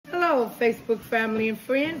Hello, Facebook family and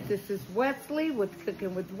friends. This is Wesley with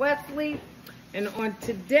Cooking with Wesley. And on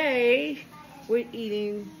today, we're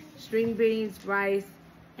eating string beans, rice,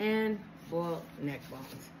 and boiled neck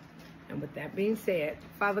bones. And with that being said,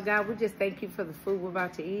 Father God, we just thank you for the food we're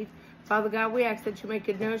about to eat. Father God, we ask that you make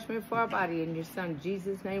it nourishment for our body. In your son,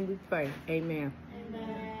 Jesus' name we pray. Amen.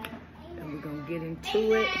 Amen. And we're going to get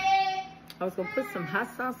into it. I was going to put some hot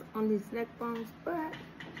sauce on these neck bones, but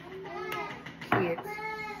kids.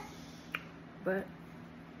 But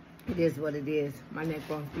it is what it is. My neck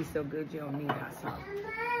bones be so good, you don't need hot sauce.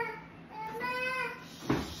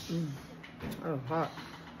 Oh, hot.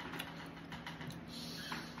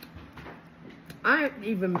 I ain't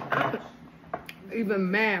even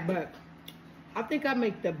mad, but I think I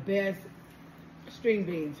make the best string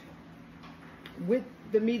beans with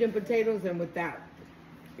the meat and potatoes and without.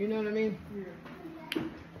 You know what I mean? Yeah.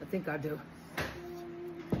 I think I do.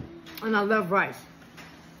 And I love rice.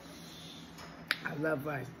 I love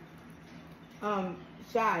rice.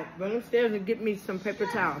 Shy, run upstairs and get me some paper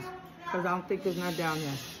towels, because I don't think there's none down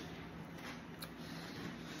here.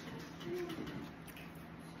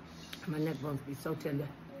 My neck bones be so tender.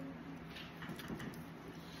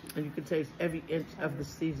 And you can taste every inch of the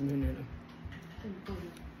seasoning in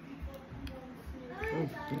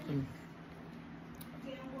them.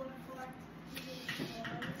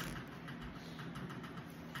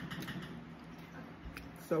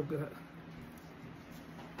 So good.